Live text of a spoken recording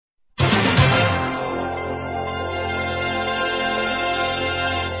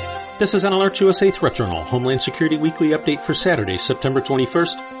This is an Alert USA Threat Journal, Homeland Security Weekly Update for Saturday, September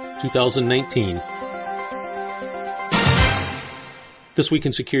 21st, 2019. This week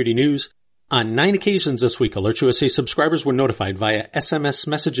in security news, on 9 occasions this week, Alert USA subscribers were notified via SMS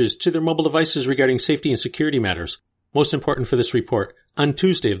messages to their mobile devices regarding safety and security matters. Most important for this report, on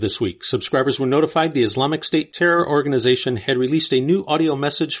Tuesday of this week, subscribers were notified the Islamic State terror organization had released a new audio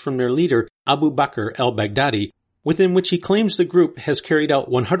message from their leader, Abu Bakr al-Baghdadi, within which he claims the group has carried out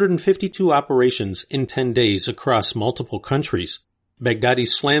 152 operations in 10 days across multiple countries. Baghdadi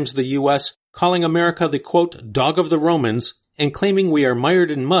slams the U.S., calling America the, quote, dog of the Romans, and claiming we are mired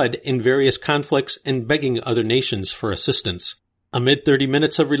in mud in various conflicts and begging other nations for assistance. Amid 30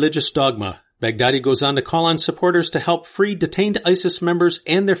 minutes of religious dogma, Baghdadi goes on to call on supporters to help free detained ISIS members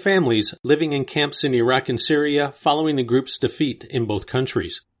and their families living in camps in Iraq and Syria following the group's defeat in both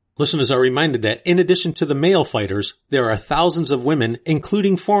countries. Listeners are reminded that in addition to the male fighters, there are thousands of women,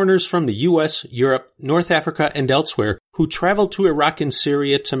 including foreigners from the U.S., Europe, North Africa, and elsewhere, who traveled to Iraq and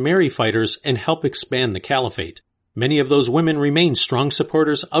Syria to marry fighters and help expand the caliphate. Many of those women remain strong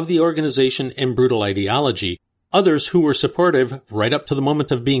supporters of the organization and brutal ideology. Others who were supportive right up to the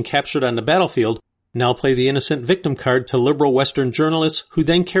moment of being captured on the battlefield now play the innocent victim card to liberal Western journalists who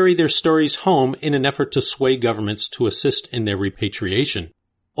then carry their stories home in an effort to sway governments to assist in their repatriation.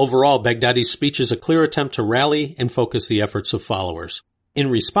 Overall, Baghdadi's speech is a clear attempt to rally and focus the efforts of followers. In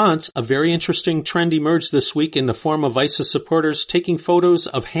response, a very interesting trend emerged this week in the form of ISIS supporters taking photos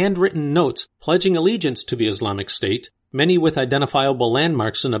of handwritten notes pledging allegiance to the Islamic State, many with identifiable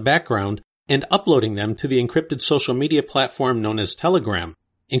landmarks in the background, and uploading them to the encrypted social media platform known as Telegram.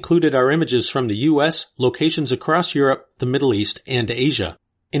 Included are images from the U.S., locations across Europe, the Middle East, and Asia.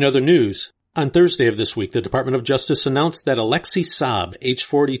 In other news, on Thursday of this week, the Department of Justice announced that Alexei Saab, age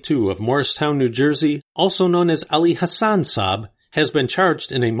 42, of Morristown, New Jersey, also known as Ali Hassan Saab, has been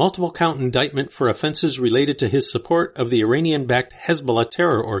charged in a multiple-count indictment for offenses related to his support of the Iranian-backed Hezbollah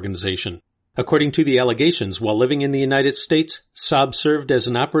terror organization. According to the allegations, while living in the United States, Saab served as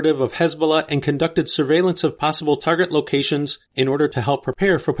an operative of Hezbollah and conducted surveillance of possible target locations in order to help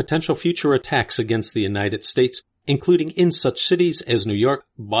prepare for potential future attacks against the United States, including in such cities as New York,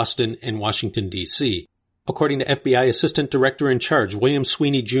 Boston, and Washington, D.C. According to FBI Assistant Director in Charge William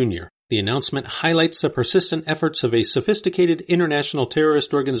Sweeney, Jr., the announcement highlights the persistent efforts of a sophisticated international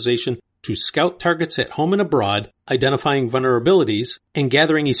terrorist organization to scout targets at home and abroad, identifying vulnerabilities, and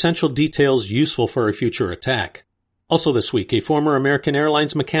gathering essential details useful for a future attack. Also this week, a former American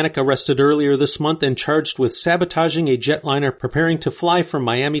Airlines mechanic arrested earlier this month and charged with sabotaging a jetliner preparing to fly from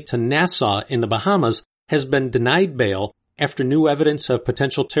Miami to Nassau in the Bahamas has been denied bail after new evidence of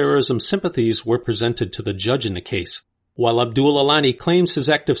potential terrorism sympathies were presented to the judge in the case. While Abdul Alani claims his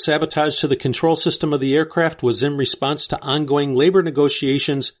act of sabotage to the control system of the aircraft was in response to ongoing labor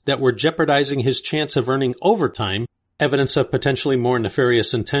negotiations that were jeopardizing his chance of earning overtime, evidence of potentially more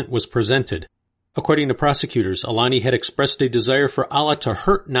nefarious intent was presented. According to prosecutors, Alani had expressed a desire for Allah to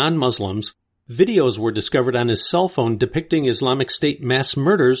hurt non-Muslims. Videos were discovered on his cell phone depicting Islamic State mass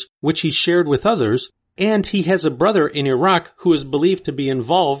murders, which he shared with others, and he has a brother in Iraq who is believed to be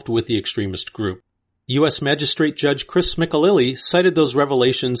involved with the extremist group. U.S. Magistrate Judge Chris Michalili cited those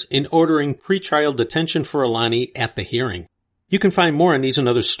revelations in ordering pretrial detention for Alani at the hearing. You can find more on these and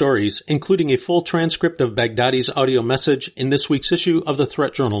other stories, including a full transcript of Baghdadi's audio message in this week's issue of the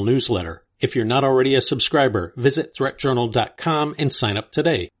Threat Journal newsletter. If you're not already a subscriber, visit threatjournal.com and sign up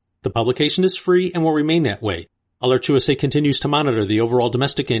today. The publication is free and will remain that way. Alert USA continues to monitor the overall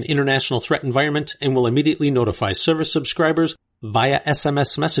domestic and international threat environment and will immediately notify service subscribers via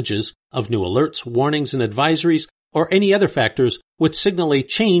SMS messages of new alerts, warnings, and advisories, or any other factors which signal a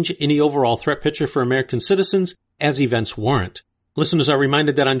change in the overall threat picture for American citizens as events warrant. Listeners are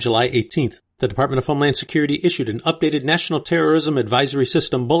reminded that on July 18th, the Department of Homeland Security issued an updated National Terrorism Advisory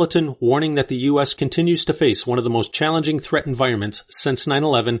System bulletin warning that the U.S. continues to face one of the most challenging threat environments since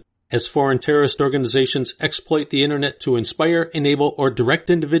 9/11 as foreign terrorist organizations exploit the Internet to inspire, enable, or direct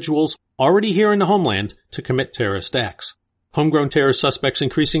individuals already here in the homeland to commit terrorist acts. Homegrown terror suspects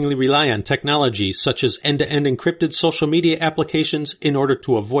increasingly rely on technologies such as end-to-end encrypted social media applications in order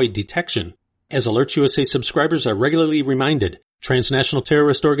to avoid detection. As Alert USA subscribers are regularly reminded, transnational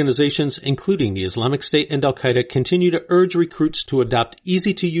terrorist organizations, including the Islamic State and Al-Qaeda, continue to urge recruits to adopt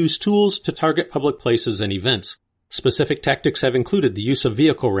easy-to-use tools to target public places and events. Specific tactics have included the use of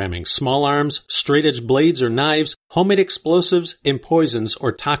vehicle ramming, small arms, straight-edge blades or knives, homemade explosives, and poisons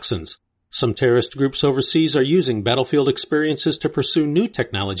or toxins. Some terrorist groups overseas are using battlefield experiences to pursue new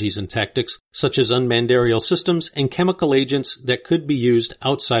technologies and tactics, such as unmanned aerial systems and chemical agents that could be used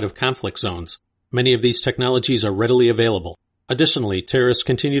outside of conflict zones. Many of these technologies are readily available. Additionally, terrorists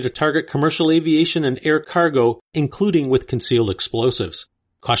continue to target commercial aviation and air cargo, including with concealed explosives.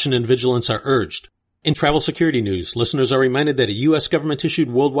 Caution and vigilance are urged. In travel security news, listeners are reminded that a U.S.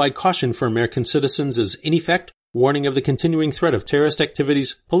 government-issued worldwide caution for American citizens is in effect, warning of the continuing threat of terrorist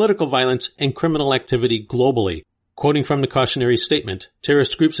activities, political violence, and criminal activity globally. Quoting from the cautionary statement,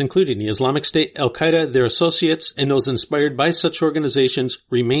 terrorist groups including the Islamic State, Al-Qaeda, their associates, and those inspired by such organizations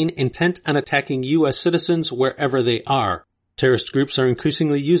remain intent on attacking U.S. citizens wherever they are. Terrorist groups are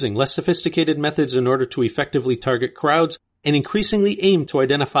increasingly using less sophisticated methods in order to effectively target crowds and increasingly aim to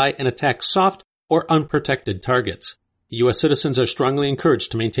identify and attack soft or unprotected targets. U.S. citizens are strongly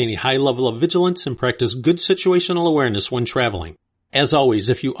encouraged to maintain a high level of vigilance and practice good situational awareness when traveling. As always,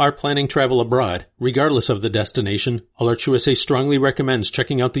 if you are planning travel abroad, regardless of the destination, AlertsUSA strongly recommends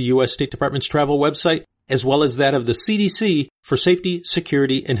checking out the U.S. State Department's travel website as well as that of the CDC for safety,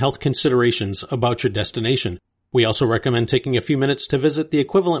 security, and health considerations about your destination. We also recommend taking a few minutes to visit the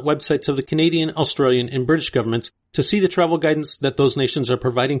equivalent websites of the Canadian, Australian, and British governments to see the travel guidance that those nations are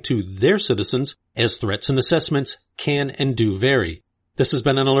providing to their citizens, as threats and assessments can and do vary. This has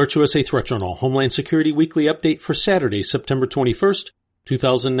been an AlertsUSA Threat Journal Homeland Security Weekly Update for Saturday, September 21st,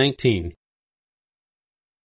 2019.